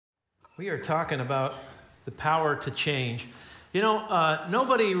We are talking about the power to change. You know,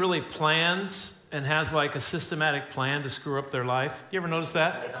 nobody really plans and has like a systematic plan to screw up their life. You ever notice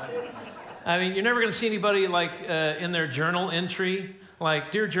that? I mean, you're never going to see anybody like in their journal entry,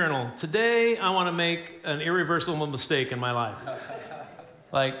 like, "Dear Journal, today I want to make an irreversible mistake in my life."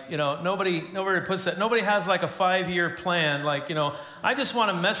 Like, you know, nobody puts that. Nobody has like a 5-year plan. Like, you know, I just want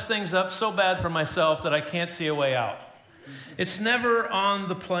to mess things up so bad for myself that I can't see a way out. It's never on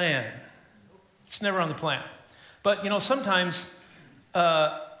the plan. It's never on the plan. But, you know, sometimes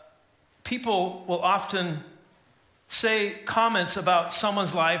people will often say comments about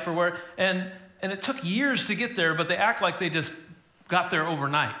someone's life or where, and it took years to get there, but they act like they just got there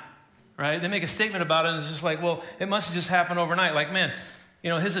overnight, right? They make a statement about it, and it's just like, well, it must have just happened overnight. Like, man, you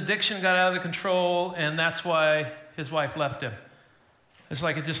know, his addiction got out of control, and that's why his wife left him. It's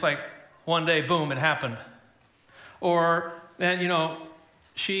like, it just like one day, boom, it happened. Or, man, you know,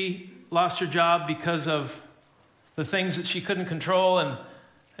 she lost her job because of the things that she couldn't control,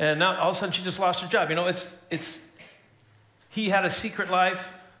 and now all of a sudden she just lost her job. You know, he had a secret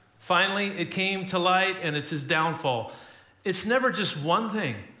life. Finally, it came to light, and it's his downfall. It's never just one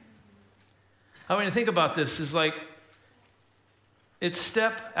thing. I mean, think about this. Is like, it's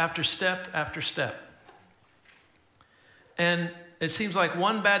step after step after step. And it seems like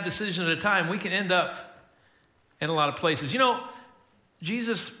one bad decision at a time, we can end up in a lot of places. You know,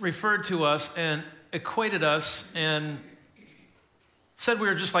 Jesus referred to us and equated us and said we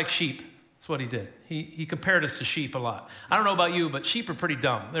were just like sheep. That's what he did. He compared us to sheep a lot. I don't know about you, but sheep are pretty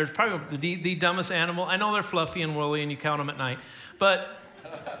dumb. They're probably the dumbest animal. I know they're fluffy and woolly and you count them at night. But,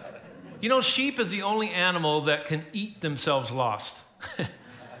 you know, sheep is the only animal that can eat themselves lost.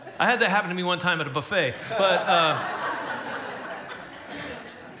 I had that happen to me one time at a buffet. But,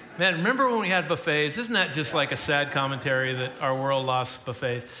 man, remember when we had buffets? Isn't that just like a sad commentary that our world lost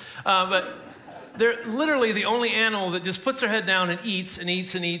buffets? But they're literally the only animal that just puts their head down and eats and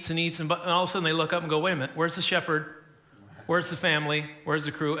eats and eats and eats, and all of a sudden they look up and go, wait a minute, where's the shepherd? Where's the family? Where's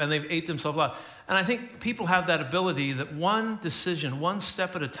the crew? And they've ate themselves out. And I think people have that ability that one decision, one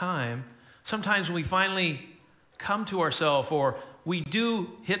step at a time, sometimes when we finally come to ourselves or we do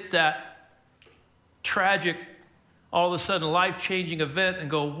hit that tragic, all of a sudden life-changing event and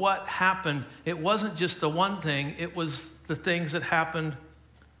go, what happened? It wasn't just the one thing, it was the things that happened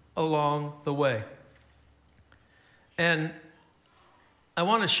along the way. And I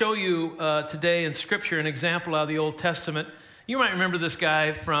want to show you today in Scripture an example out of the Old Testament. You might remember this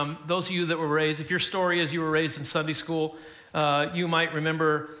guy from those of you that were raised, if your story is you were raised in Sunday school, you might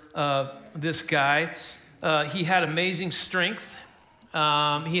remember this guy. He had amazing strength.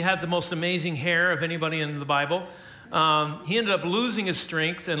 He had the most amazing hair of anybody in the Bible. He ended up losing his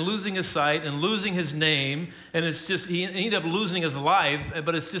strength and losing his sight and losing his name. And it's just, he ended up losing his life.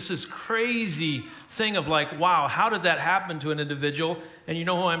 But it's just this crazy thing of like, wow, how did that happen to an individual? And you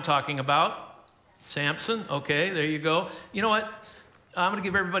know who I'm talking about? Samson. Okay, there you go. You know what? I'm going to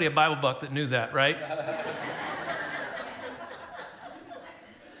give everybody a Bible buck that knew that, right?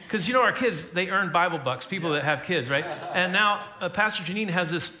 Because, you know, our kids, they earn Bible bucks, people that have kids, right? And now Pastor Janine has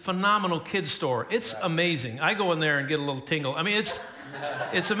this phenomenal kids store. It's amazing. I go in there and get a little tingle. I mean,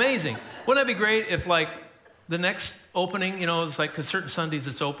 it's amazing. Wouldn't that be great if, like, the next opening, you know, it's like, because certain Sundays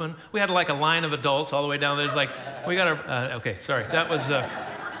it's open. We had, like, a line of adults all the way down there. It's like, we got our, okay, sorry. That was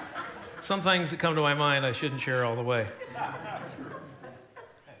some things that come to my mind I shouldn't share all the way.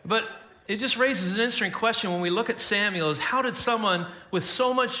 But it just raises an interesting question when we look at Samuel is how did someone with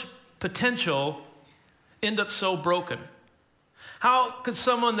so much potential end up so broken? How could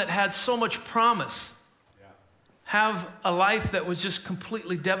someone that had so much promise have a life that was just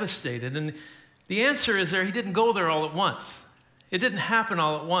completely devastated? And the answer is he didn't go there all at once. It didn't happen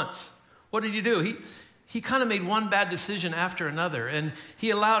all at once. What did he do? He kind of made one bad decision after another, and he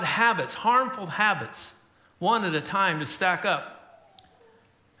allowed habits, harmful habits, one at a time to stack up.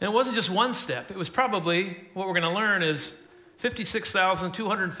 And it wasn't just one step. It was probably, what we're going to learn is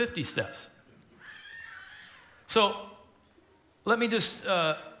 56,250 steps. So let me just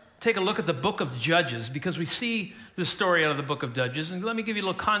take a look at the book of Judges, because we see this story out of the book of Judges. And let me give you a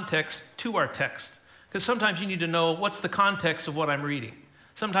little context to our text, because sometimes you need to know what's the context of what I'm reading.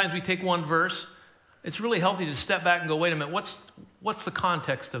 Sometimes we take one verse. It's really healthy to step back and go, wait a minute, what's the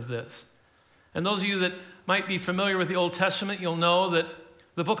context of this? And those of you that might be familiar with the Old Testament, you'll know that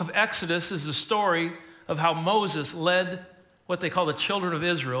the book of Exodus is the story of how Moses led what they call the children of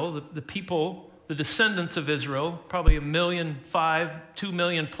Israel, the people, the descendants of Israel, probably 1.5 million, 2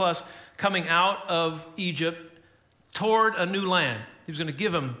 million plus, coming out of Egypt toward a new land. He was going to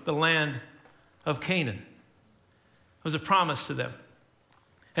give them the land of Canaan. It was a promise to them.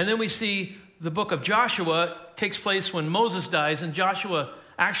 And then we see the book of Joshua takes place when Moses dies, and Joshua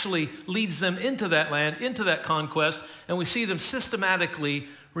actually leads them into that land, into that conquest, and we see them systematically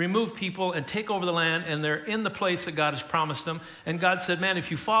remove people and take over the land, and they're in the place that God has promised them. And God said, man,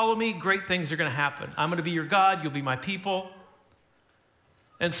 if you follow me, great things are going to happen. I'm going to be your God. You'll be my people.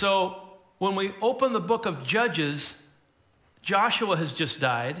 And so when we open the book of Judges, Joshua has just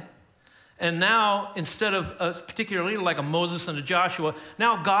died. And now, instead of a particular leader like a Moses and a Joshua,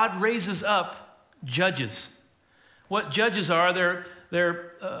 now God raises up judges. What judges are,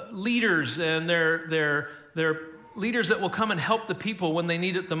 they're leaders, and they're leaders that will come and help the people when they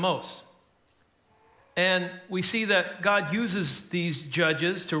need it the most. And we see that God uses these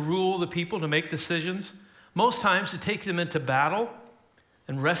judges to rule the people, to make decisions, most times to take them into battle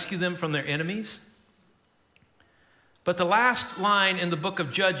and rescue them from their enemies. But the last line in the book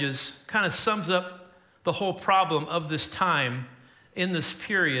of Judges kind of sums up the whole problem of this time in this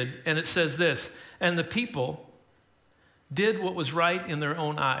period, and it says this, and the people did what was right in their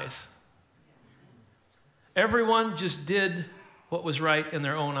own eyes. Everyone just did what was right in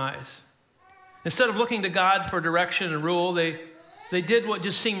their own eyes. Instead of looking to God for direction and rule, they did what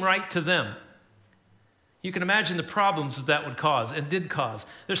just seemed right to them. You can imagine the problems that would cause and did cause.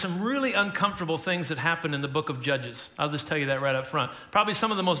 There's some really uncomfortable things that happen in the book of Judges. I'll just tell you that right up front. Probably some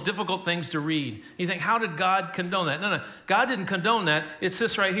of the most difficult things to read. You think, how did God condone that? No, God didn't condone that. It's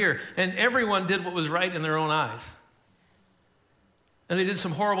this right here. And everyone did what was right in their own eyes. And they did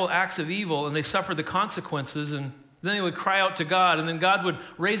some horrible acts of evil, and they suffered the consequences, and then they would cry out to God, and then God would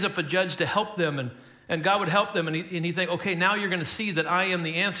raise up a judge to help them, and God would help them, and he'd think, okay, now you're going to see that I am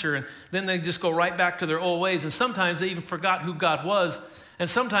the answer, and then they just go right back to their old ways, and sometimes they even forgot who God was, and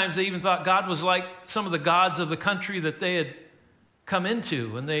sometimes they even thought God was like some of the gods of the country that they had come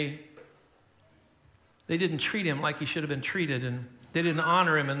into, and they didn't treat him like he should have been treated, and they didn't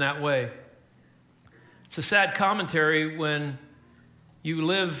honor him in that way. It's a sad commentary when you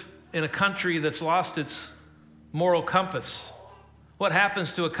live in a country that's lost its moral compass. What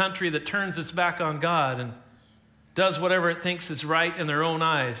happens to a country that turns its back on God and does whatever it thinks is right in their own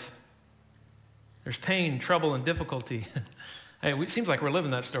eyes? There's pain, trouble, and difficulty. Hey, it seems like we're living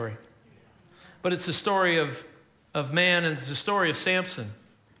that story. But it's the story of man, and it's the story of Samson.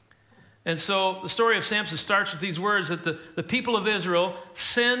 And so the story of Samson starts with these words that the people of Israel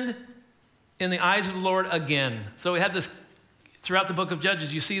sinned in the eyes of the Lord again. So we had this throughout the book of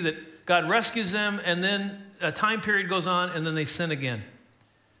Judges. You see that God rescues them, and then a time period goes on, and then they sin again.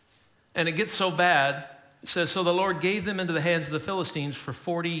 And it gets so bad, it says, so the Lord gave them into the hands of the Philistines for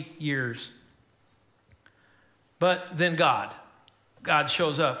 40 years. But then God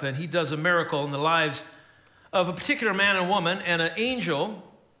shows up, and he does a miracle in the lives of a particular man and woman, and an angel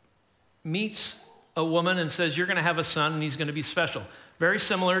meets a woman and says, you're going to have a son, and he's going to be special. Very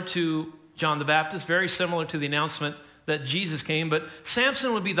similar to John the Baptist, very similar to the announcement that Jesus came, but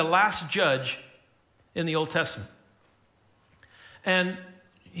Samson would be the last judge in the Old Testament. And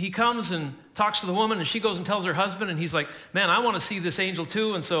he comes and talks to the woman, and she goes and tells her husband, and he's like, man, I want to see this angel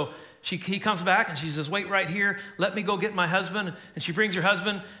too. And so he comes back, and she says, wait right here, let me go get my husband. And she brings her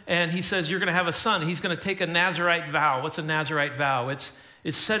husband, and he says, you're going to have a son. He's going to take a Nazirite vow. What's a Nazirite vow? It's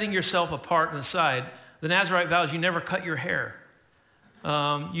setting yourself apart and aside. The Nazirite vow is you never cut your hair.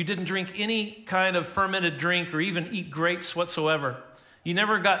 You didn't drink any kind of fermented drink or even eat grapes whatsoever. You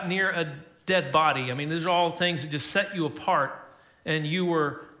never got near a dead body. I mean, these are all things that just set you apart, and you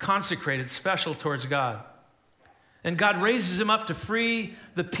were consecrated, special towards God. And God raises him up to free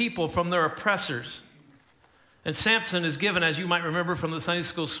the people from their oppressors. And Samson is given, as you might remember from the Sunday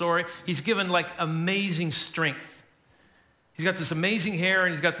school story, he's given like amazing strength. He's got this amazing hair,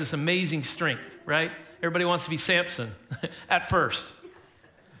 and he's got this amazing strength, right? Everybody wants to be Samson at first.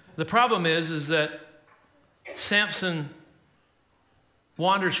 The problem is that Samson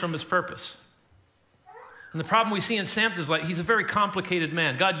wanders from his purpose. And the problem we see in Samson is like he's a very complicated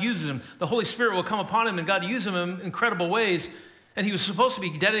man. God uses him. The Holy Spirit will come upon him, and God uses him in incredible ways. And he was supposed to be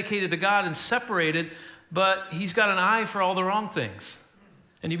dedicated to God and separated, but he's got an eye for all the wrong things.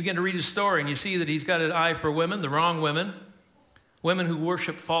 And you begin to read his story, and you see that he's got an eye for women, the wrong women, women who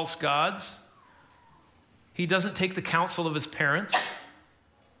worship false gods. He doesn't take the counsel of his parents.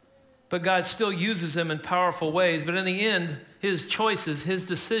 But God still uses him in powerful ways. But in the end, his choices, his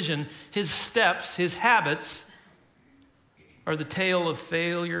decision, his steps, his habits are the tale of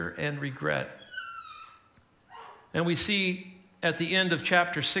failure and regret. And we see at the end of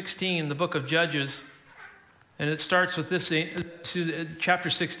chapter 16, the book of Judges, and it starts with this, chapter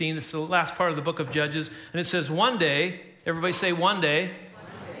 16, it's the last part of the book of Judges, and it says, one day, everybody say one day,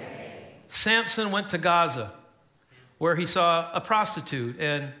 Samson went to Gaza. where he saw a prostitute,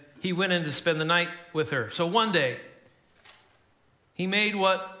 and he went in to spend the night with her. So one day, he made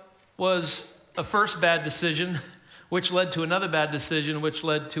what was a first bad decision, which led to another bad decision, which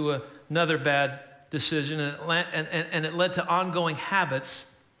led to another bad decision, and it led to ongoing habits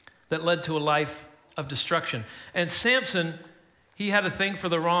that led to a life of destruction. And Samson, he had a thing for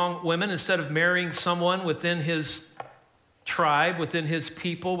the wrong women. Instead of marrying someone within his tribe, within his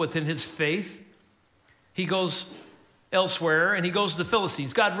people, within his faith, he goes elsewhere, and he goes to the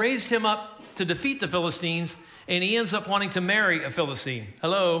Philistines. God raised him up to defeat the Philistines, and he ends up wanting to marry a Philistine.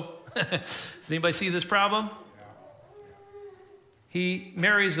 Hello? Does anybody see this problem? He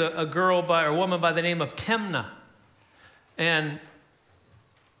marries a woman by the name of Timnah. And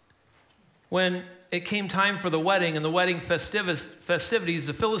when it came time for the wedding and the wedding festivities,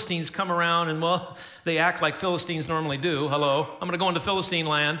 the Philistines come around and, well, they act like Philistines normally do. Hello, I'm going to go into Philistine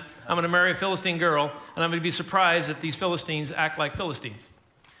land. I'm going to marry a Philistine girl, and I'm going to be surprised that these Philistines act like Philistines.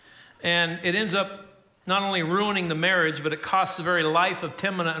 And it ends up not only ruining the marriage, but it costs the very life of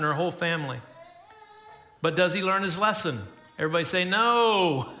Timnah and her whole family. But does he learn his lesson? Everybody say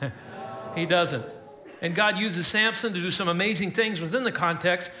no. He doesn't. And God uses Samson to do some amazing things within the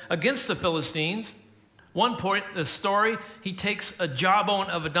context against the Philistines. One point in the story, he takes a jawbone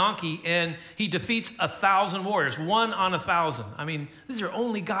of a donkey and he defeats 1,000 warriors, 1 on 1,000. I mean, these are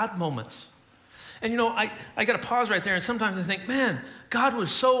only God moments. And you know, I got to pause right there, and sometimes I think, man, God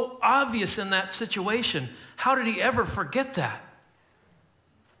was so obvious in that situation. How did he ever forget that?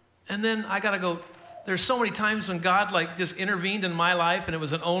 And then I got to go, there's so many times when God like just intervened in my life and it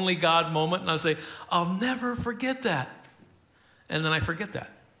was an only God moment, and I say, I'll never forget that. And then I forget that.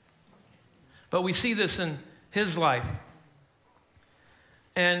 But we see this in his life.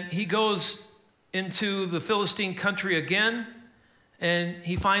 And he goes into the Philistine country again, and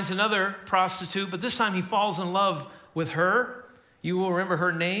he finds another prostitute, but this time he falls in love with her. You will remember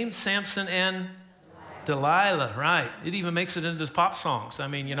her name, Samson and Delilah, right. It even makes it into his pop songs. I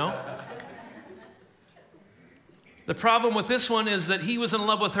mean, you know. The problem with this one is that he was in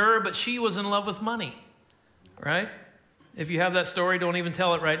love with her, but she was in love with money, right? If you have that story, don't even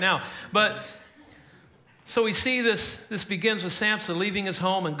tell it right now. But so we see this begins with Samson leaving his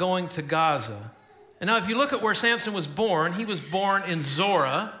home and going to Gaza. And now if you look at where Samson was born, he was born in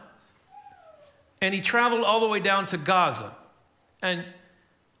Zorah, and he traveled all the way down to Gaza. And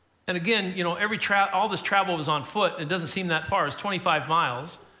again, you know, all this travel was on foot. It doesn't seem that far. It's 25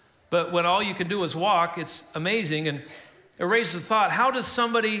 miles. But when all you can do is walk, it's amazing. And it raises the thought, how does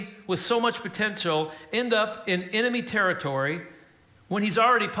somebody with so much potential end up in enemy territory when he's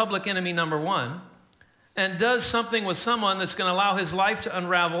already public enemy number one, and does something with someone that's going to allow his life to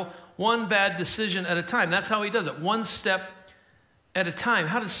unravel one bad decision at a time? That's how he does it, one step at a time.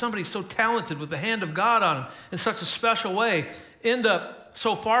 How does somebody so talented with the hand of God on him in such a special way end up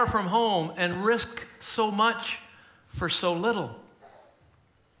so far from home and risk so much for so little?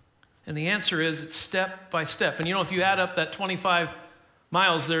 And the answer is it's step by step. And you know, if you add up that 25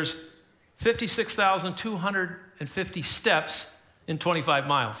 miles, there's 56,250 steps in 25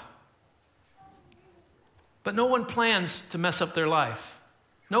 miles. But no one plans to mess up their life.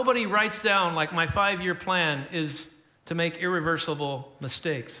 Nobody writes down, like, my 5-year plan is to make irreversible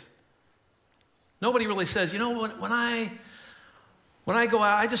mistakes. Nobody really says, you know, when I go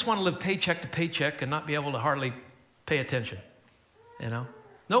out, I just want to live paycheck to paycheck and not be able to hardly pay attention, you know?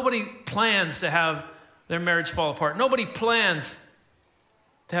 Nobody plans to have their marriage fall apart. Nobody plans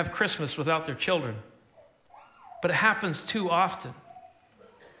to have Christmas without their children. But it happens too often.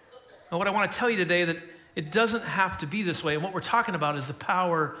 And what I want to tell you today, that it doesn't have to be this way. And what we're talking about is the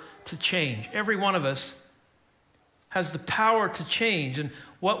power to change. Every one of us has the power to change. And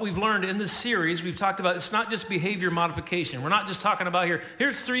what we've learned in this series, we've talked about, it's not just behavior modification. We're not just talking about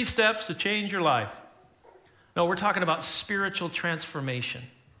here's 3 steps to change your life. No, we're talking about spiritual transformation.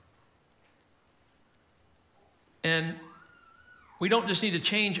 And we don't just need to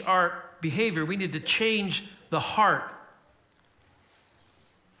change our behavior, we need to change the heart.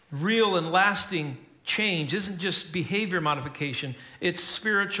 Real and lasting change isn't just behavior modification, it's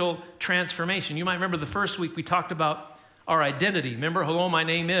spiritual transformation. You might remember the first week we talked about our identity. Remember, hello, my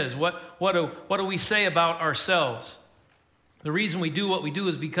name is. What do we say about ourselves? The reason we do what we do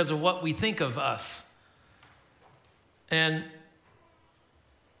is because of what we think of us. And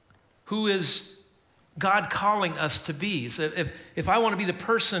who is God calling us to be? So if I want to be the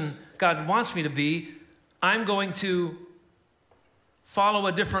person God wants me to be, I'm going to follow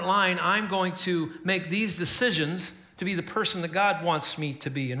a different line. I'm going to make these decisions to be the person that God wants me to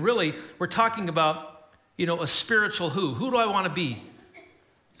be. And really, we're talking about, you know, a spiritual who. Who do I want to be?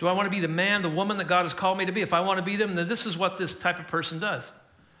 Do I want to be the man, the woman that God has called me to be? If I want to be them, then this is what this type of person does.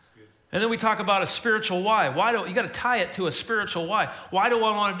 And then we talk about a spiritual why. You got to tie it to a spiritual why. Why do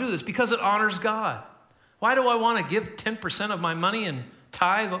I want to do this? Because it honors God. Why do I want to give 10% of my money and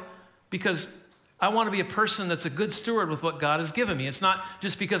tithe? Because I want to be a person that's a good steward with what God has given me. It's not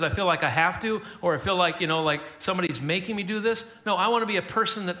just because I feel like I have to, or I feel like, like somebody's making me do this. No, I want to be a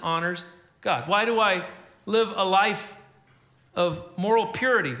person that honors God. Why do I live a life of moral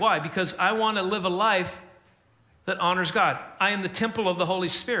purity? Why? Because I want to live a life that honors God. I am the temple of the Holy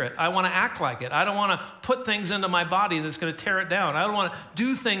Spirit. I want to act like it. I don't want to put things into my body that's going to tear it down. I don't want to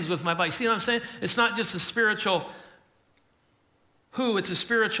do things with my body. See what I'm saying? It's not just a spiritual who, it's a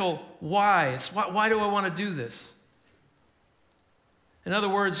spiritual why. It's why do I want to do this? In other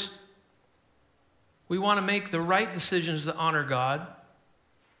words, we want to make the right decisions that honor God.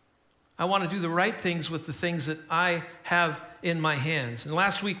 I want to do the right things with the things that I have in my hands. And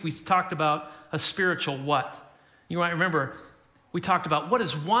last week we talked about a spiritual what. You might remember we talked about what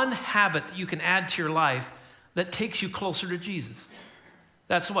is one habit that you can add to your life that takes you closer to Jesus.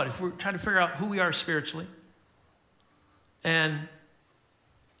 That's what, if we're trying to figure out who we are spiritually. And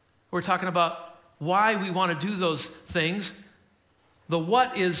we're talking about why we want to do those things. The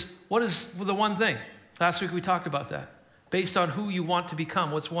what is the one thing? Last week we talked about that. Based on who you want to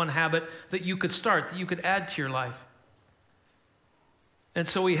become. What's one habit that you could start, that you could add to your life? And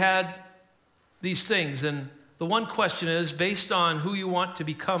so we had these things. And the one question is, based on who you want to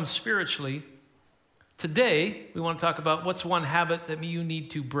become spiritually, today we want to talk about what's one habit that you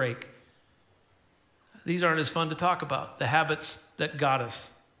need to break. These aren't as fun to talk about, the habits that got us.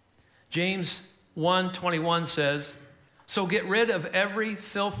 James 1:21 says, so get rid of every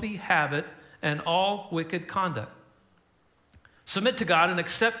filthy habit and all wicked conduct. Submit to God and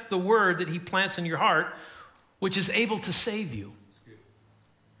accept the word that he plants in your heart, which is able to save you.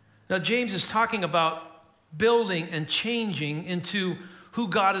 Now, James is talking about building and changing into who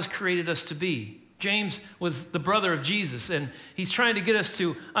God has created us to be. James was the brother of Jesus, and he's trying to get us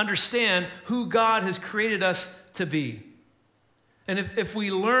to understand who God has created us to be. And if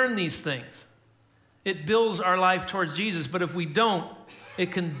we learn these things, it builds our life towards Jesus. But if we don't,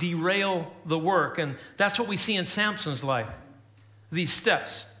 it can derail the work. And that's what we see in Samson's life, these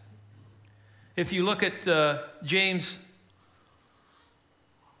steps. If you look at James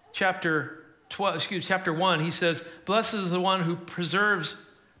chapter 1, he says, blessed is the one who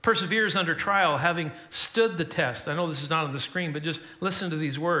perseveres under trial, having stood the test. I know this is not on the screen, but just listen to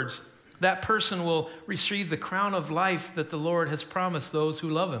these words. That person will receive the crown of life that the Lord has promised those who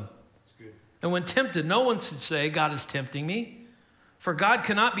love him. And when tempted, no one should say, God is tempting me. For God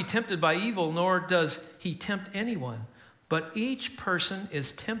cannot be tempted by evil, nor does he tempt anyone. But each person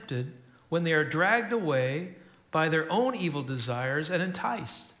is tempted when they are dragged away by their own evil desires and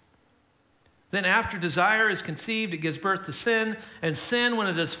enticed. Then after desire is conceived, it gives birth to sin, and sin, when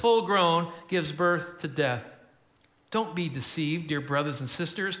it is full grown, gives birth to death. Don't be deceived, dear brothers and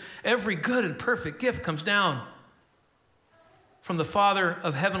sisters. Every good and perfect gift comes down from the Father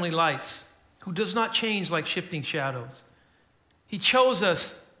of heavenly lights, who does not change like shifting shadows. He chose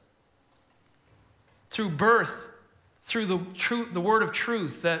us through birth, through the word of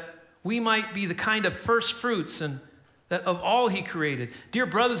truth, that we might be the kind of first fruits and that of all he created. Dear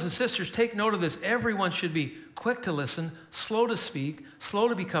brothers and sisters, take note of this. Everyone should be quick to listen, slow to speak, slow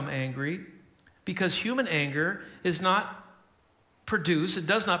to become angry, because human anger does not produce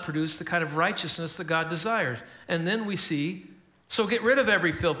the kind of righteousness that God desires. And then we see, so get rid of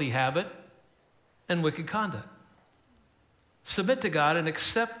every filthy habit and wicked conduct. Submit to God and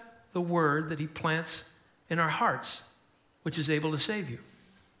accept the word that he plants in our hearts, which is able to save you.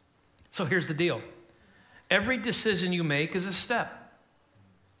 So here's the deal. Every decision you make is a step.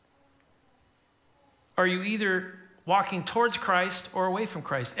 Are you either walking towards Christ or away from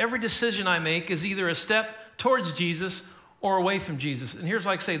Christ? Every decision I make is either a step towards Jesus or away from Jesus. And here's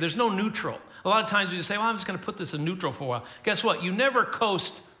what I say, there's no neutral. A lot of times you just say, well, I'm just going to put this in neutral for a while. Guess what? You never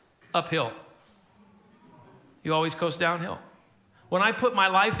coast uphill. You always coast downhill. When I put my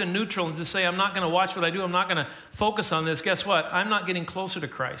life in neutral and just say, I'm not going to watch what I do, I'm not going to focus on this, guess what? I'm not getting closer to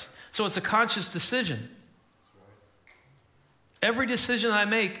Christ. So it's a conscious decision. Every decision I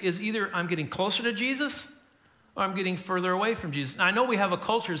make is either I'm getting closer to Jesus or I'm getting further away from Jesus. Now, I know we have a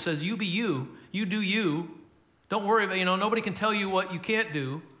culture that says, you be you, you do you. Don't worry about, nobody can tell you what you can't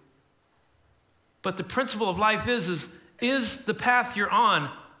do. But the principle of life is the path you're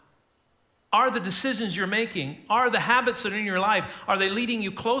on, are the decisions you're making, are the habits that are in your life, are they leading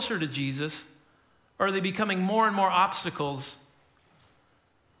you closer to Jesus, or are they becoming more and more obstacles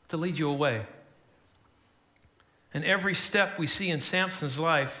to lead you away? And every step we see in Samson's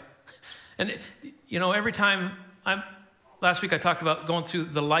life, and every time last week I talked about going through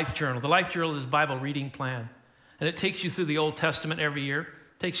the life journal. The life journal is Bible reading plan. And it takes you through the Old Testament every year,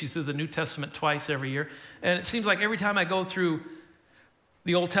 takes you through the New Testament twice every year. And it seems like every time I go through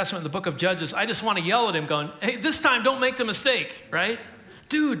the Old Testament, the book of Judges, I just want to yell at him going, hey, this time don't make the mistake, right?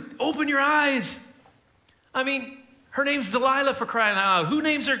 Dude, open your eyes. I mean, her name's Delilah, for crying out loud. Who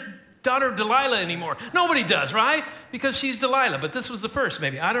names their daughter Delilah anymore? Nobody does, right? Because she's Delilah, but this was the first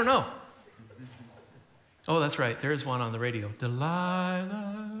maybe. I don't know. Oh, that's right. There is one on the radio.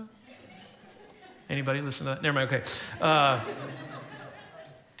 Delilah. Anybody listen to that? Never mind, okay.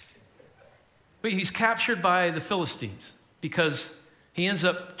 But he's captured by the Philistines because he ends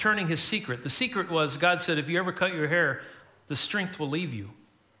up turning his secret. The secret was, God said, if you ever cut your hair, the strength will leave you.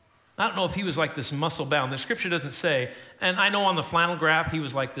 I don't know if he was like this muscle bound. The scripture doesn't say. And I know on the flannel graph, he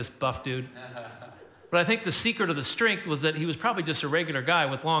was like this buff dude. But I think the secret of the strength was that he was probably just a regular guy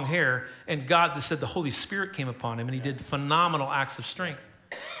with long hair. And God said the Holy Spirit came upon him and he did phenomenal acts of strength.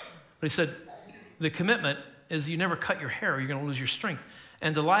 But he said, the commitment is you never cut your hair or you're going to lose your strength.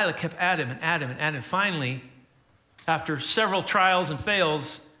 And Delilah kept at him and at him and at him. Finally, after several trials and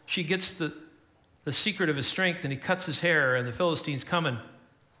fails, she gets the secret of his strength and he cuts his hair and the Philistines come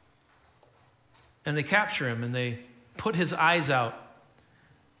and they capture him and they put his eyes out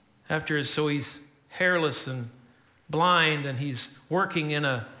so he's hairless and blind and he's working in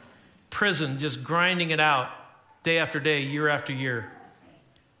a prison just grinding it out day after day, year after year.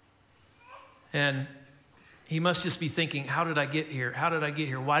 And he must just be thinking, how did I get here? How did I get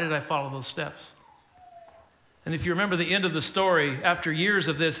here? Why did I follow those steps? And if you remember the end of the story, after years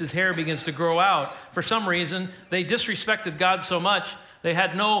of this, his hair begins to grow out. For some reason, they disrespected God so much. They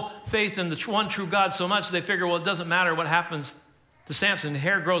had no faith in the one true God so much, they figure, well, it doesn't matter what happens to Samson. The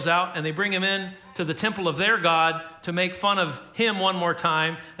hair grows out, and they bring him in to the temple of their God to make fun of him one more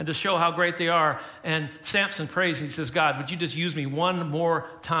time and to show how great they are. And Samson prays, and he says, God, would you just use me one more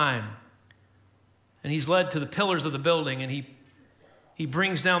time? And he's led to the pillars of the building, and he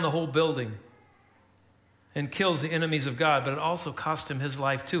brings down the whole building and kills the enemies of God, but it also cost him his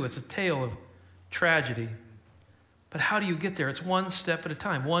life too. It's a tale of tragedy. But how do you get there? It's one step at a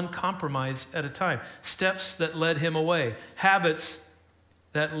time, one compromise at a time. Steps that led him away, habits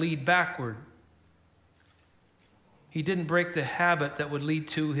that lead backward. He didn't break the habit that would lead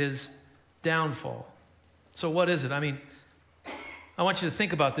to his downfall. So what is it? I mean, I want you to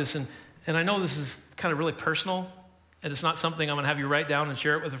think about this, and I know this is kind of really personal, and it's not something I'm going to have you write down and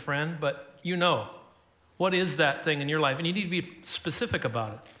share it with a friend, but you know. What is that thing in your life? And you need to be specific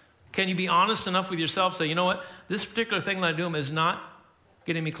about it. Can you be honest enough with yourself? Say, you know what? This particular thing that I'm doing is not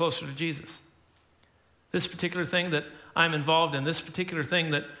getting me closer to Jesus. This particular thing that I'm involved in, this particular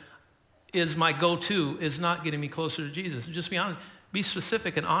thing that is my go-to is not getting me closer to Jesus. Just be honest. Be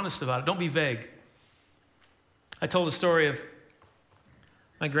specific and honest about it. Don't be vague. I told a story of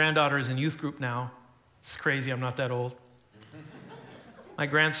my granddaughter is in youth group now. It's crazy. I'm not that old. My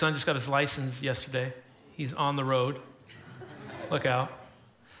grandson just got his license yesterday. He's on the road. Look out.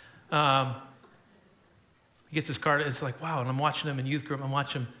 He gets his card. It's like, wow. And I'm watching him in youth group. I'm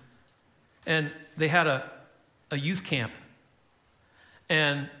watching him. And they had a youth camp.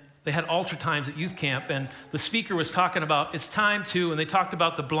 And they had altar times at youth camp. And the speaker was talking about, it's time to, and they talked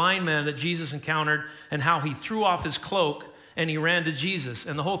about the blind man that Jesus encountered and how he threw off his cloak and he ran to Jesus.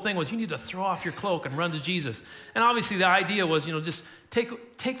 And the whole thing was, you need to throw off your cloak and run to Jesus. And obviously the idea was, just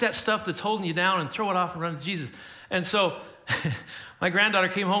take that stuff that's holding you down and throw it off and run to Jesus. And so my granddaughter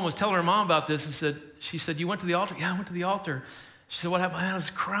came home and was telling her mom about this and she said, you went to the altar? Yeah, I went to the altar. She said, what happened? I was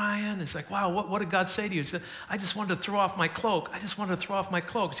crying. It's like, wow, what did God say to you? She said, I just wanted to throw off my cloak. I just wanted to throw off my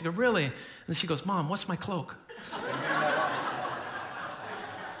cloak. She goes, really? And then she goes, Mom, what's my cloak?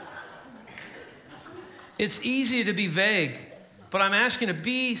 It's easy to be vague, but I'm asking you to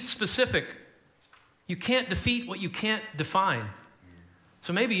be specific. You can't defeat what you can't define.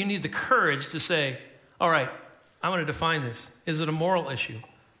 So maybe you need the courage to say, all right, I want to define this. Is it a moral issue?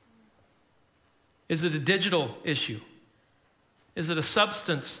 Is it a digital issue? Is it a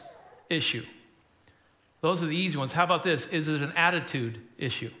substance issue? Those are the easy ones. How about this? Is it an attitude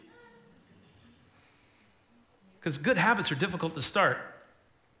issue? Because good habits are difficult to start.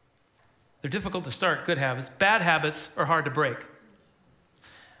 They're difficult to start, good habits. Bad habits are hard to break.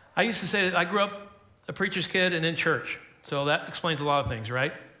 I used to say that I grew up a preacher's kid and in church. So that explains a lot of things,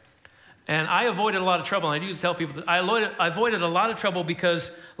 right? And I avoided a lot of trouble. And I used to tell people that I avoided a lot of trouble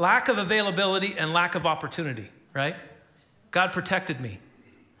because lack of availability and lack of opportunity, right? God protected me.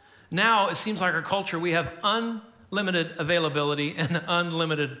 Now it seems like our culture, we have unlimited availability and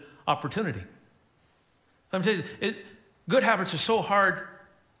unlimited opportunity. I'm telling you, good habits are so hard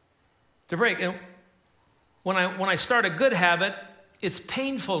to break. And when I start a good habit, it's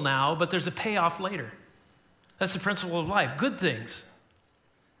painful now, but there's a payoff later. That's the principle of life. Good things.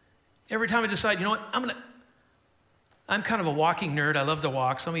 Every time I decide, you know what, I'm kind of a walking nerd. I love to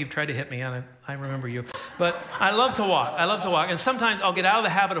walk. Some of you have tried to hit me on it. I remember you. But I love to walk. And sometimes I'll get out of the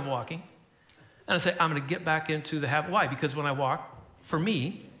habit of walking, and I say, I'm going to get back into the habit. Why? Because when I walk, for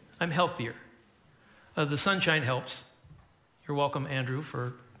me, I'm healthier. The sunshine helps. You're welcome, Andrew,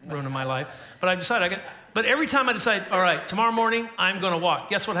 for ruining my life. But but every time I decide, all right, tomorrow morning, I'm going to walk,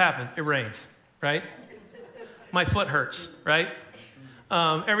 guess what happens? It rains, right? My foot hurts, right?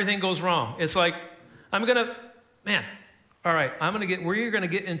 Everything goes wrong. It's like, we're going to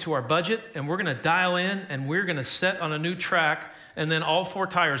get into our budget, and we're going to dial in, and we're going to set on a new track, and then all 4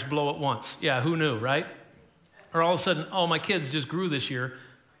 tires blow at once. Yeah, who knew, right? Or all of a sudden, oh, my kids just grew this year.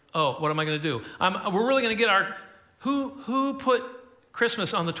 Oh, what am I going to do? We're really going to get who put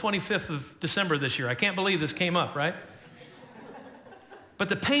Christmas on the 25th of December this year? I can't believe this came up, right? But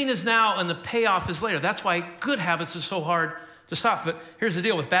the pain is now and the payoff is later. That's why good habits are so hard to stop. But here's the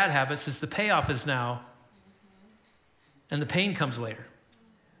deal with bad habits is the payoff is now and the pain comes later.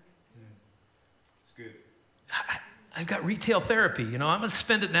 It's good. I've got retail therapy. I'm going to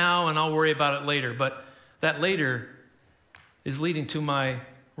spend it now and I'll worry about it later. But that later is leading to my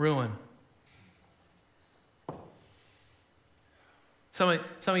ruin. Some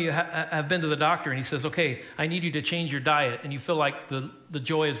of you have been to the doctor and he says, okay, I need you to change your diet, and you feel like the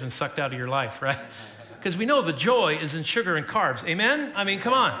joy has been sucked out of your life, right? Because we know the joy is in sugar and carbs. Amen? I mean,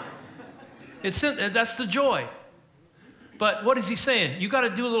 come on. That's the joy. But what is he saying? You got to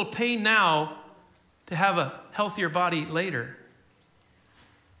do a little pain now to have a healthier body later.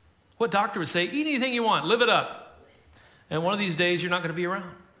 What doctor would say, eat anything you want, live it up. And one of these days, you're not going to be around.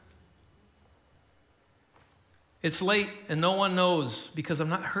 It's late and no one knows because I'm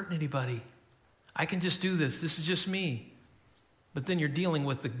not hurting anybody. I can just do this. This is just me. But then you're dealing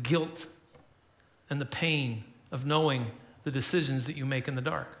with the guilt and the pain of knowing the decisions that you make in the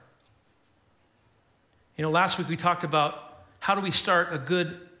dark. Last week we talked about how do we start a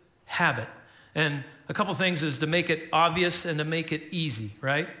good habit. And a couple things is to make it obvious and to make it easy,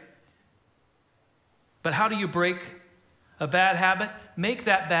 right? But how do you break a bad habit? Make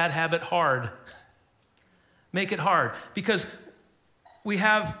that bad habit hard. Make it hard, because we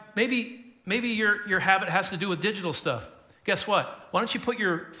have, maybe your habit has to do with digital stuff. Guess what? Why don't you put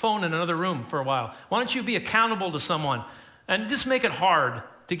your phone in another room for a while? Why don't you be accountable to someone and just make it hard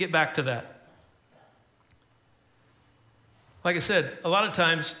to get back to that? Like I said, a lot of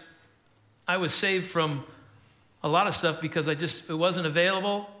times I was saved from a lot of stuff because it wasn't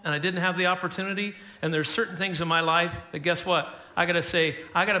available and I didn't have the opportunity. And there's certain things in my life that, guess what? I got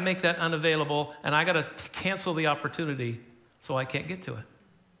to make that unavailable, and I got to cancel the opportunity so I can't get to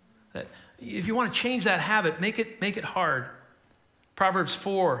it. If you want to change that habit, make it hard. Proverbs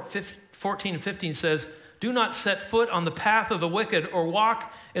 4:14 and 15 says, do not set foot on the path of the wicked or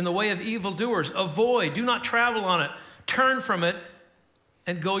walk in the way of evildoers. Avoid, do not travel on it. Turn from it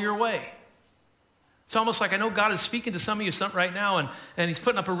and go your way. It's almost like I know God is speaking to some of you right now, and he's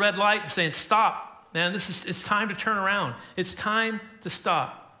putting up a red light and saying, stop. Man, it's time to turn around. It's time to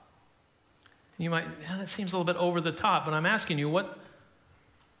stop. And you might, that seems a little bit over the top, but I'm asking you,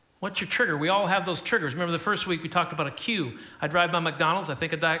 what's your trigger? We all have those triggers. Remember the first week we talked about a cue. I drive by McDonald's, I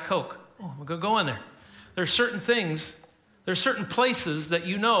think of Diet Coke. Oh, I'm going to go in there. There's certain things, there's certain places that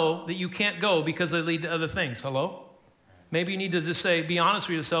you know that you can't go because they lead to other things. Hello? Maybe you need to just be honest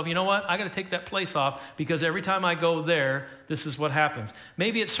with yourself, you know what? I got to take that place off because every time I go there, this is what happens.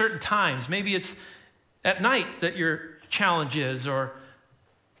 Maybe at certain times, maybe it's at night that your challenge is, or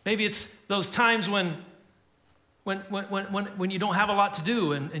maybe it's those times when you don't have a lot to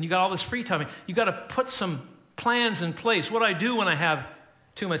do and you got all this free time. You got to put some plans in place. What do I do when I have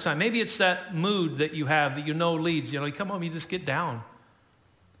too much time? Maybe it's that mood that you have that leads. You come home, you just get down.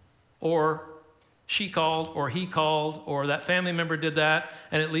 Or she called, or he called, or that family member did that,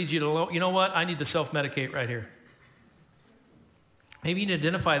 and it leads you to, you know what? I need to self-medicate right here. Maybe you need to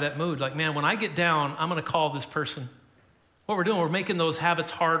identify that mood. Like, man, when I get down, I'm going to call this person. What we're doing, we're making those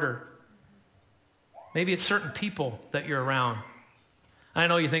habits harder. Maybe it's certain people that you're around. I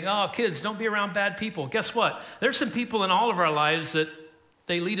know you think, oh, kids, don't be around bad people. Guess what? There's some people in all of our lives that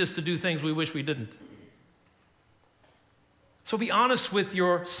they lead us to do things we wish we didn't. So be honest with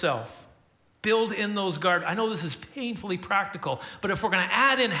yourself. Build in those guards. I know this is painfully practical, but if we're going to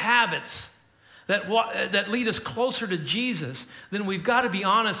add in habits that lead us closer to Jesus, then we've got to be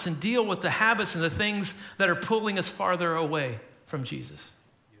honest and deal with the habits and the things that are pulling us farther away from Jesus.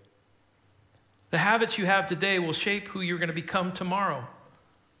 The habits you have today will shape who you're going to become tomorrow.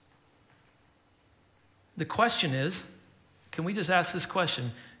 The question is, can we just ask this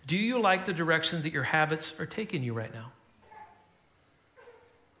question? Do you like the direction that your habits are taking you right now?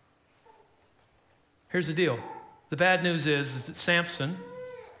 Here's the deal. The bad news is that Samson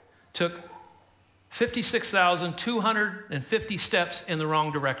took 56,250 steps in the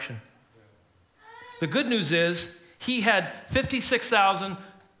wrong direction. The good news is he had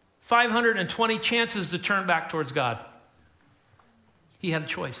 56,520 chances to turn back towards God. He had a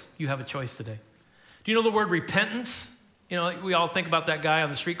choice. You have a choice today. Do you know the word repentance? You know, we all think about that guy on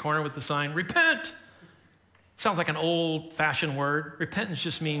the street corner with the sign, repent. Sounds like an old-fashioned word. Repentance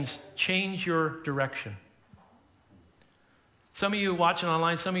just means change your direction. Some of you watching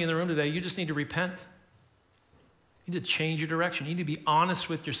online, some of you in the room today, you just need to repent. You need to change your direction. You need to be honest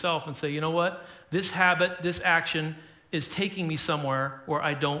with yourself and say, you know what? This habit, this action is taking me somewhere where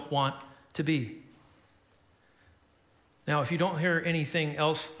I don't want to be. Now, if you don't hear anything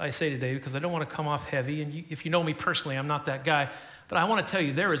else I say today, because I don't want to come off heavy, and if you know me personally, I'm not that guy, but I want to tell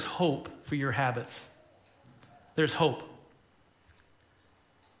you there is hope for your habits. There's hope.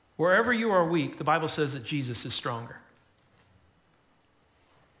 Wherever you are weak, the Bible says that Jesus is stronger.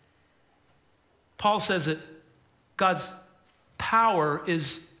 Paul says that God's power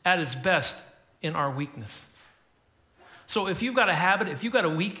is at its best in our weakness. So if you've got a habit, if you've got a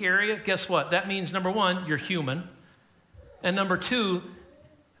weak area, guess what? That means, number one, you're human. And number two,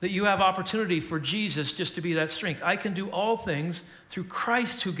 that you have opportunity for Jesus just to be that strength. I can do all things through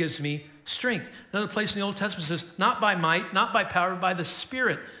Christ who gives me strength. Another place in the Old Testament says, not by might, not by power, but by the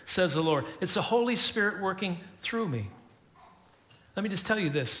Spirit, says the Lord. It's the Holy Spirit working through me. Let me just tell you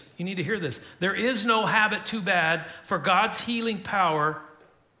this. You need to hear this. There is no habit too bad for God's healing power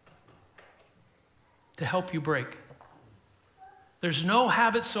to help you break. There's no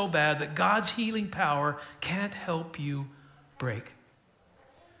habit so bad that God's healing power can't help you break.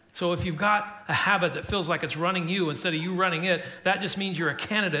 So if you've got a habit that feels like it's running you instead of you running it, that just means you're a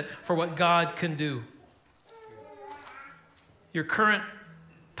candidate for what God can do. Your current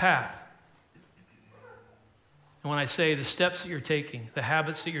path. And when I say the steps that you're taking, the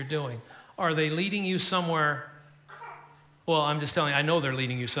habits that you're doing, are they leading you somewhere? Well, I'm just telling you, I know they're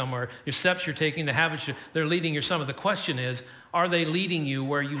leading you somewhere. Your steps you're taking, the habits, they're leading you somewhere. The question is, are they leading you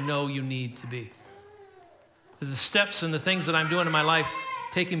where you know you need to be? Are the steps and the things that I'm doing in my life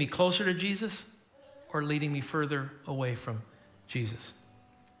taking me closer to Jesus or leading me further away from Jesus?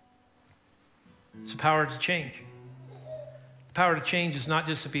 It's the power to change. The power to change is not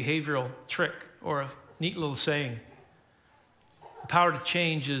just a behavioral trick or a neat little saying. The power to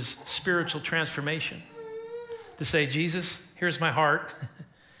change is spiritual transformation. To say, Jesus, here's my heart.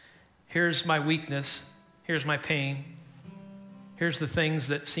 Here's my weakness. Here's my pain. Here's the things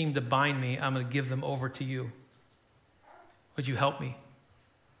that seem to bind me. I'm going to give them over to you. Would you help me?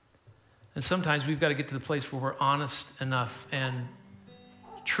 And sometimes we've got to get to the place where we're honest enough and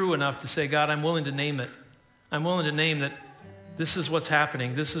true enough to say, God, I'm willing to name it. I'm willing to name that this is what's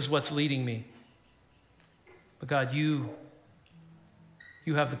happening. This is what's leading me. But God, you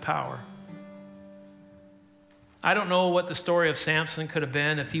have the power. I don't know what the story of Samson could have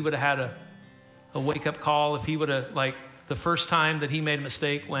been if he would have had a wake-up call, if he would have, like, the first time that he made a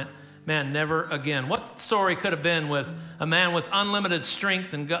mistake, went, man, never again. What story could have been with a man with unlimited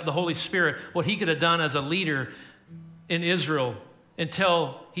strength and God, the Holy Spirit, what he could have done as a leader in Israel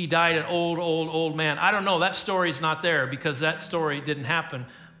until he died an old man. I don't know. That story's not there because that story didn't happen.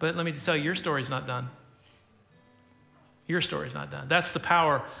 But let me tell you, your story's not done. Your story's not done. That's the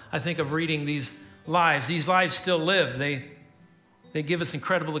power, I think, of reading these lives. These lives still live. They give us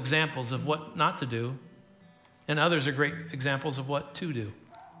incredible examples of what not to do, and others are great examples of what to do.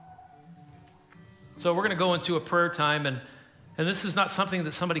 So we're going to go into a prayer time, and this is not something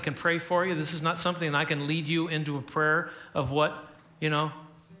that somebody can pray for you. This is not something that I can lead you into a prayer of what,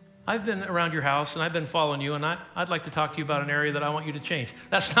 I've been around your house, and I've been following you, and I'd like to talk to you about an area that I want you to change.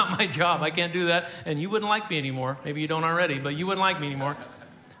 That's not my job. I can't do that, and you wouldn't like me anymore. Maybe you don't already, but you wouldn't like me anymore.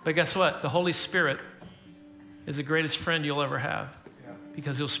 But guess what? The Holy Spirit is the greatest friend you'll ever have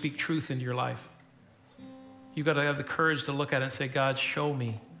because he'll speak truth into your life. You've got to have the courage to look at it and say, God, show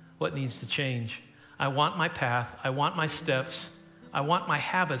me what needs to change. I want my path. I want my steps. I want my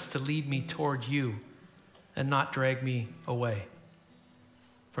habits to lead me toward you and not drag me away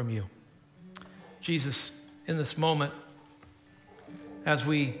from you. Jesus, in this moment, as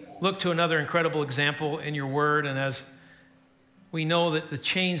we look to another incredible example in your word, and as we know that the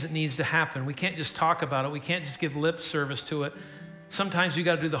change that needs to happen, we can't just talk about it. We can't just give lip service to it. Sometimes we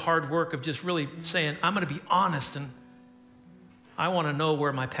got to do the hard work of just really saying, I'm going to be honest, and I want to know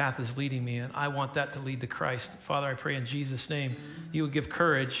where my path is leading me, and I want that to lead to Christ. Father, I pray in Jesus' name, you would give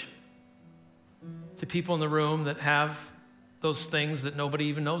courage to people in the room that have those things that nobody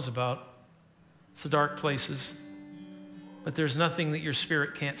even knows about. It's the dark places. But there's nothing that your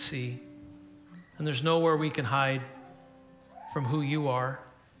Spirit can't see. And there's nowhere we can hide from who you are.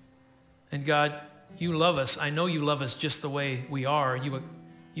 And God, you love us. I know you love us just the way we are.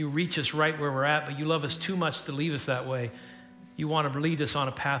 You reach us right where we're at, but you love us too much to leave us that way. You want to lead us on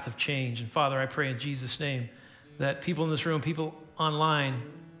a path of change. And Father, I pray in Jesus' name that people in this room, people online,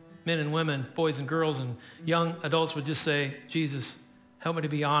 men and women, boys and girls, and young adults would just say, Jesus, help me to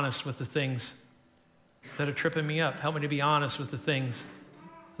be honest with the things that are tripping me up. Help me to be honest with the things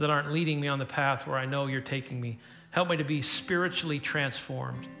that aren't leading me on the path where I know you're taking me. Help me to be spiritually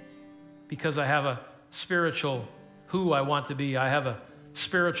transformed because I have a spiritual who I want to be. I have a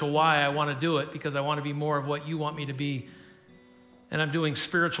spiritual why I want to do it because I want to be more of what you want me to be. And I'm doing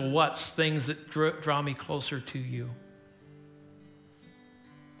spiritual what's, things that draw me closer to you.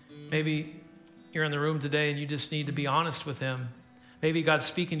 Maybe you're in the room today and you just need to be honest with him. Maybe God's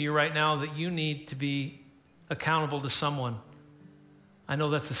speaking to you right now that you need to be accountable to someone. I know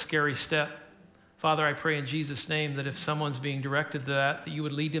that's a scary step. Father, I pray in Jesus' name that if someone's being directed to that you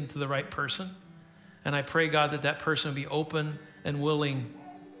would lead them to the right person. And I pray, God, that that person would be open and willing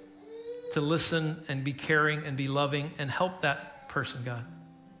to listen and be caring and be loving and help that person, God.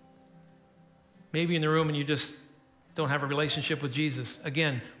 Maybe in the room and you just don't have a relationship with Jesus.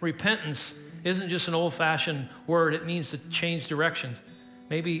 Again, repentance isn't just an old-fashioned word. It means to change directions.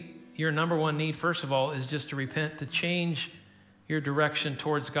 Maybe your number one need, first of all, is just to repent, to change your direction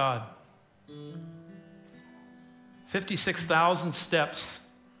towards God. 56,000 steps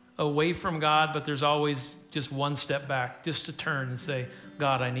away from God, but there's always just one step back, just to turn and say,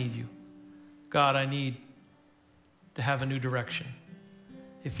 God, I need you. God, I need to have a new direction.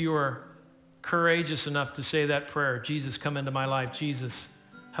 If you are courageous enough to say that prayer, Jesus, come into my life. Jesus,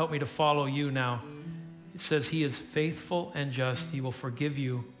 help me to follow you now. It says he is faithful and just. He will forgive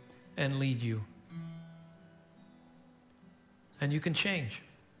you and lead you. And you can change.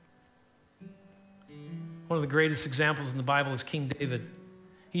 One of the greatest examples in the Bible is King David.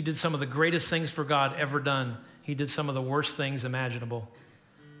 He did some of the greatest things for God ever done. He did some of the worst things imaginable.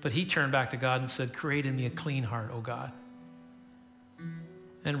 But he turned back to God and said, create in me a clean heart, O God,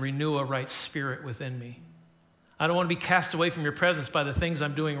 and renew a right spirit within me. I don't want to be cast away from your presence by the things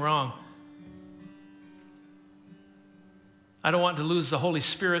I'm doing wrong. I don't want to lose the Holy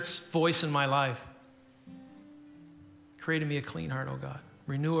Spirit's voice in my life. Create in me a clean heart, O God.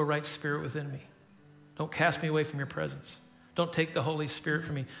 Renew a right spirit within me. Don't cast me away from your presence. Don't take the Holy Spirit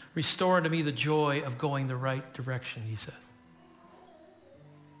from me. Restore unto me the joy of going the right direction, he says.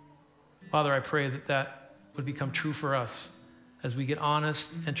 Father, I pray that that would become true for us as we get honest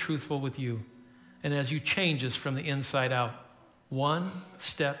and truthful with you, and as you change us from the inside out, one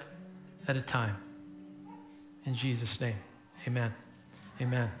step at a time. In Jesus' name, amen.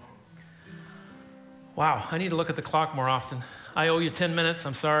 Amen. Wow, I need to look at the clock more often. I owe you 10 minutes,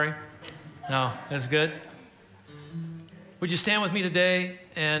 I'm sorry. No, that's good. Would you stand with me today?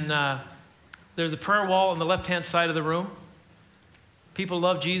 And there's a prayer wall on the left-hand side of the room. People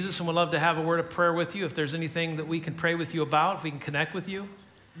love Jesus and would love to have a word of prayer with you. If there's anything that we can pray with you about, if we can connect with you.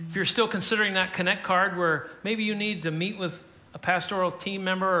 If you're still considering that connect card where maybe you need to meet with a pastoral team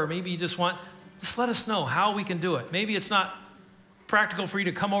member, or maybe you just let us know how we can do it. Maybe it's not practical for you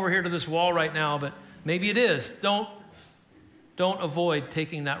to come over here to this wall right now, but maybe it is. Don't avoid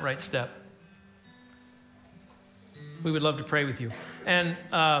taking that right step. We would love to pray with you. And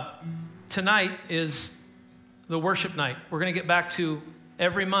tonight is the worship night. We're going to get back to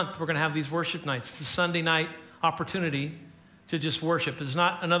every month. We're going to have these worship nights. It's a Sunday night opportunity to just worship. It's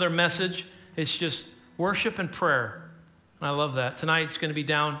not another message. It's just worship and prayer. And I love that. Tonight it's going to be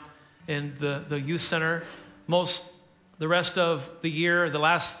down in the youth center. The rest of the year, the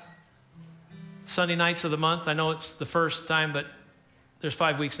last Sunday nights of the month. I know it's the first time, but there's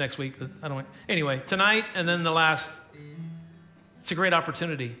 5 weeks next week. But anyway, tonight and then the last. It's a great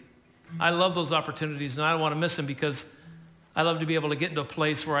opportunity. I love those opportunities, and I don't want to miss them because I love to be able to get into a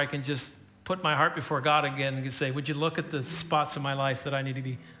place where I can just put my heart before God again and say, would you look at the spots in my life that I need to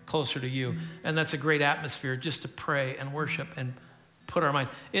be closer to you? And that's a great atmosphere just to pray and worship and put our mind.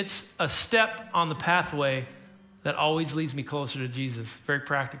 It's a step on the pathway that always leads me closer to Jesus. Very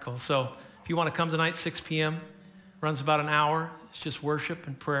practical. So if you want to come tonight, 6 p.m., runs about an hour. It's just worship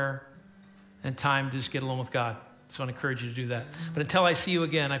and prayer and time to just get along with God. So I encourage you to do that. But until I see you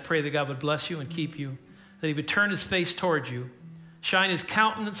again, I pray that God would bless you and keep you, that he would turn his face towards you, shine his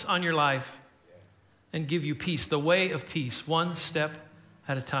countenance on your life, and give you peace, the way of peace, one step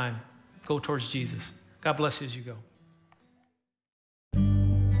at a time. Go towards Jesus. God bless you as you go.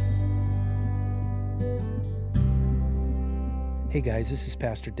 Hey guys, this is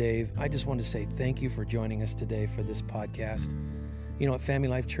Pastor Dave. I just want to say thank you for joining us today for this podcast. You know, at Family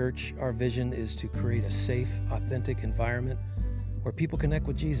Life Church, our vision is to create a safe, authentic environment where people connect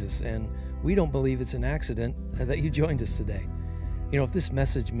with Jesus, and we don't believe it's an accident that you joined us today. You know, if this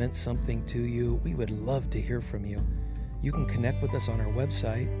message meant something to you, we would love to hear from you. You can connect with us on our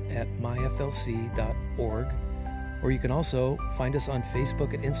website at myflc.org, or you can also find us on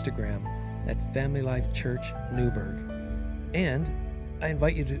Facebook and Instagram at Family Life Church Newberg. And I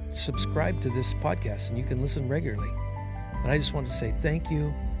invite you to subscribe to this podcast, and you can listen regularly. And I just want to say thank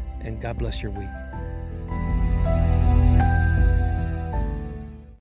you, and God bless your week.